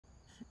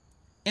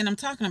And I'm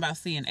talking about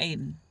seeing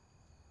Aiden.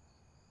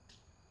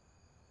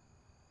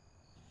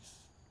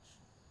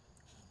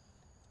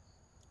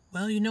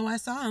 Well, you know I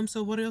saw him,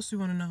 so what else do you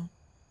want to know?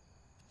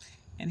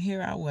 And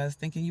here I was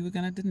thinking you were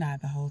going to deny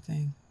the whole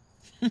thing.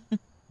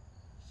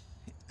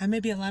 I may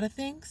be a lot of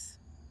things,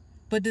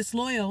 but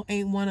disloyal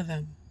ain't one of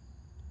them.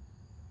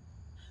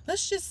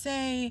 Let's just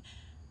say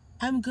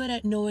I'm good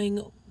at knowing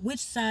which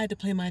side to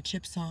play my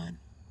chips on.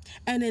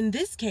 And in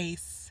this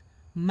case,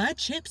 my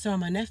chips are on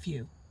my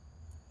nephew.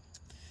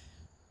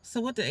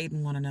 So what did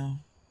Aiden want to know?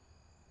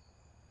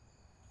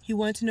 He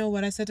wanted to know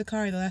what I said to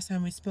Kari the last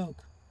time we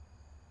spoke.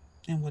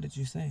 And what did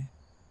you say?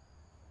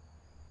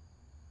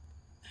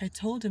 I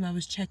told him I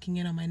was checking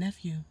in on my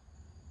nephew.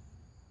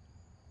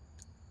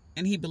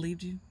 And he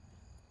believed you?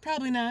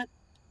 Probably not.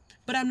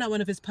 But I'm not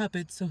one of his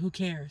puppets, so who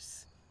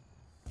cares?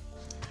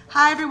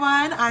 Hi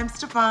everyone, I'm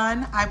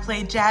Stefan. I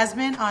played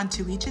Jazmyne on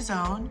To Each His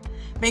Own.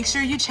 Make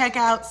sure you check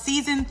out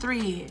Season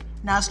 3,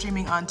 now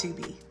streaming on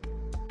Tubi.